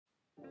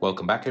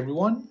Welcome back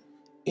everyone.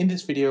 In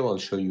this video I'll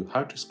show you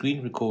how to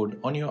screen record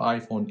on your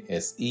iPhone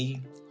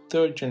SE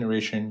 3rd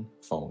generation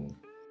phone.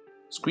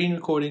 Screen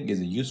recording is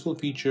a useful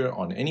feature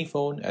on any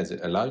phone as it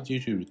allows you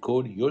to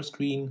record your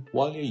screen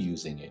while you're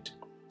using it.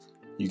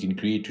 You can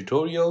create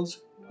tutorials,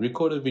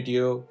 record a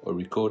video, or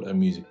record a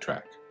music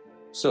track.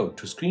 So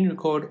to screen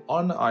record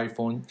on the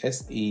iPhone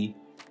SE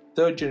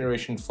 3rd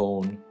generation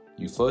phone,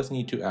 you first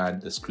need to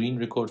add the screen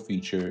record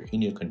feature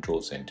in your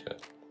control center.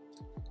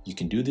 You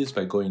can do this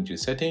by going to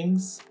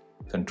Settings,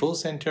 Control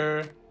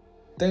Center,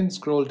 then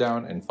scroll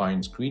down and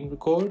find Screen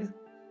Record.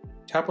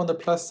 Tap on the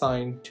plus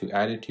sign to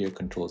add it to your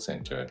control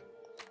center.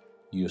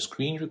 Your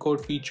screen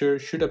record feature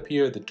should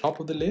appear at the top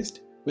of the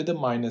list with a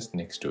minus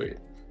next to it.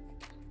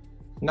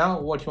 Now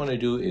what you want to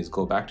do is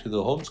go back to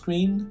the home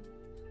screen,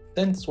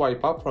 then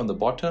swipe up from the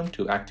bottom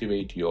to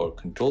activate your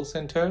control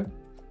center.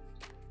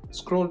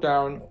 Scroll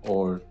down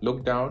or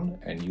look down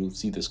and you'll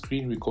see the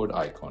screen record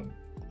icon.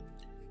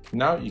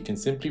 Now you can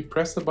simply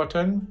press the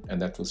button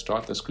and that will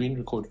start the screen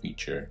record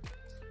feature.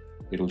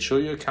 It will show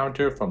you a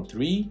counter from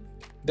 3,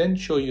 then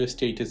show you a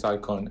status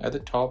icon at the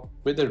top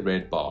with a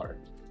red bar.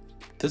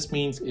 This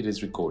means it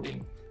is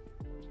recording.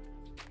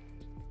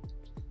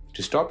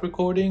 To stop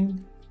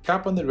recording,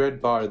 tap on the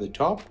red bar at the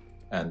top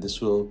and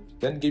this will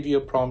then give you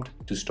a prompt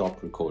to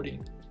stop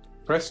recording.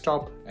 Press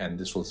stop and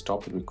this will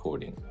stop the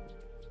recording.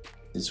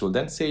 This will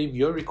then save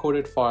your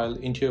recorded file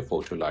into your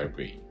photo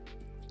library.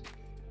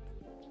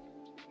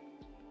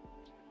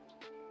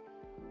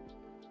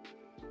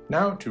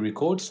 Now to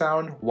record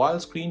sound while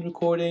screen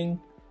recording,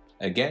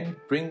 again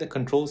bring the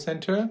control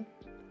center,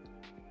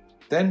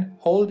 then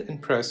hold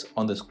and press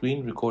on the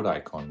screen record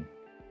icon.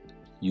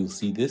 You'll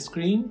see this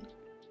screen.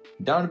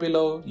 Down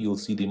below you'll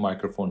see the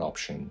microphone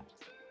option.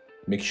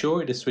 Make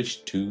sure it is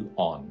switched to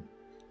on.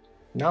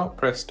 Now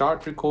press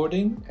start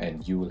recording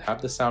and you will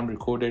have the sound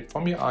recorded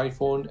from your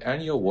iPhone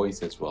and your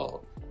voice as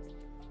well.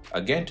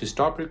 Again, to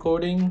stop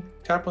recording,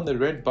 tap on the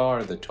red bar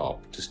at the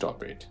top to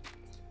stop it.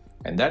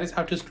 And that is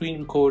how to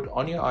screen record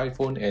on your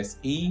iPhone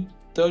SE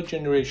 3rd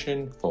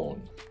generation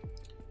phone.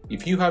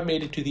 If you have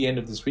made it to the end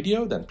of this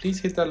video, then please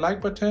hit that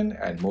like button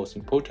and most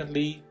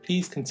importantly,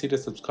 please consider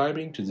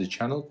subscribing to the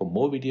channel for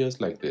more videos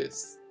like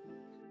this.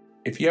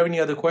 If you have any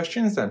other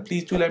questions, then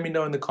please do let me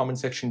know in the comment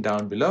section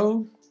down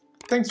below.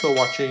 Thanks for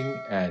watching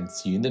and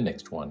see you in the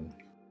next one.